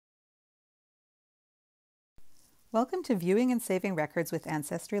Welcome to Viewing and Saving Records with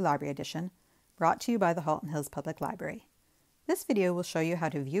Ancestry Library Edition, brought to you by the Halton Hills Public Library. This video will show you how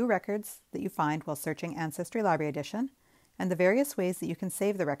to view records that you find while searching Ancestry Library Edition and the various ways that you can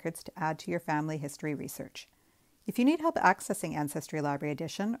save the records to add to your family history research. If you need help accessing Ancestry Library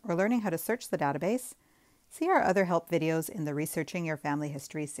Edition or learning how to search the database, see our other help videos in the Researching Your Family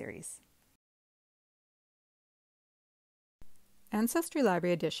History series. Ancestry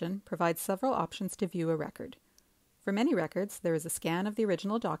Library Edition provides several options to view a record. For many records, there is a scan of the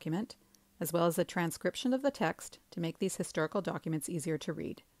original document, as well as a transcription of the text to make these historical documents easier to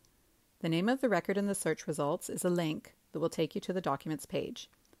read. The name of the record in the search results is a link that will take you to the document's page.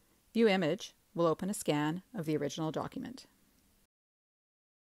 View Image will open a scan of the original document.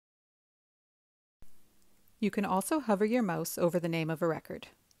 You can also hover your mouse over the name of a record.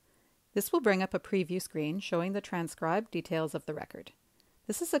 This will bring up a preview screen showing the transcribed details of the record.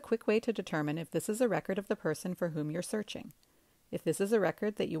 This is a quick way to determine if this is a record of the person for whom you're searching. If this is a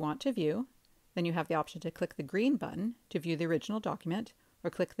record that you want to view, then you have the option to click the green button to view the original document, or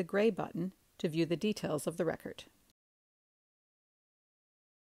click the gray button to view the details of the record.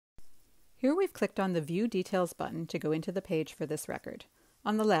 Here we've clicked on the View Details button to go into the page for this record.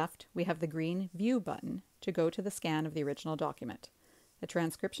 On the left, we have the green View button to go to the scan of the original document. A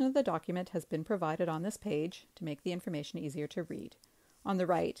transcription of the document has been provided on this page to make the information easier to read. On the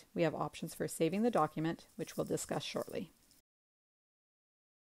right, we have options for saving the document, which we'll discuss shortly.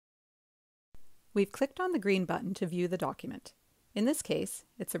 We've clicked on the green button to view the document. In this case,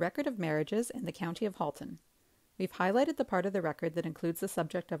 it's a record of marriages in the county of Halton. We've highlighted the part of the record that includes the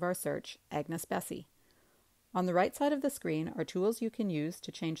subject of our search, Agnes Bessie. On the right side of the screen are tools you can use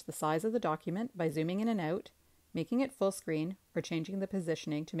to change the size of the document by zooming in and out, making it full screen, or changing the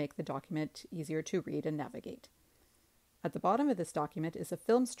positioning to make the document easier to read and navigate. At the bottom of this document is a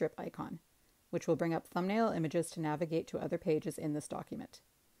film strip icon, which will bring up thumbnail images to navigate to other pages in this document.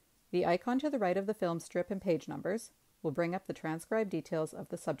 The icon to the right of the film strip and page numbers will bring up the transcribed details of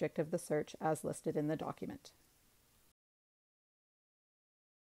the subject of the search as listed in the document.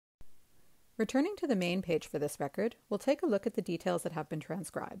 Returning to the main page for this record, we'll take a look at the details that have been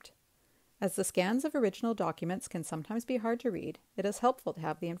transcribed. As the scans of original documents can sometimes be hard to read, it is helpful to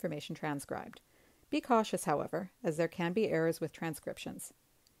have the information transcribed. Be cautious, however, as there can be errors with transcriptions.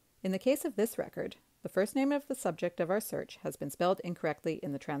 In the case of this record, the first name of the subject of our search has been spelled incorrectly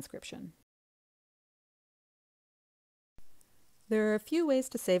in the transcription. There are a few ways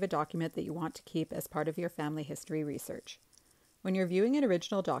to save a document that you want to keep as part of your family history research. When you're viewing an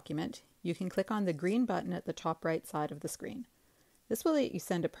original document, you can click on the green button at the top right side of the screen. This will let you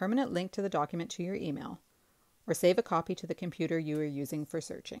send a permanent link to the document to your email, or save a copy to the computer you are using for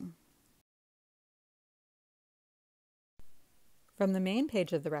searching. From the main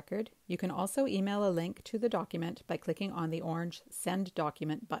page of the record, you can also email a link to the document by clicking on the orange Send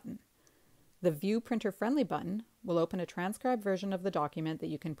Document button. The View Printer Friendly button will open a transcribed version of the document that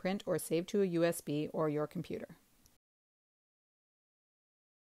you can print or save to a USB or your computer.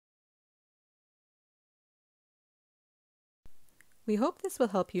 We hope this will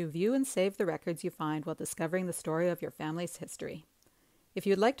help you view and save the records you find while discovering the story of your family's history. If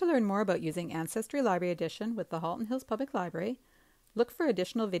you'd like to learn more about using Ancestry Library Edition with the Halton Hills Public Library, look for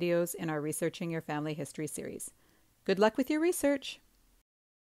additional videos in our Researching Your Family History series. Good luck with your research!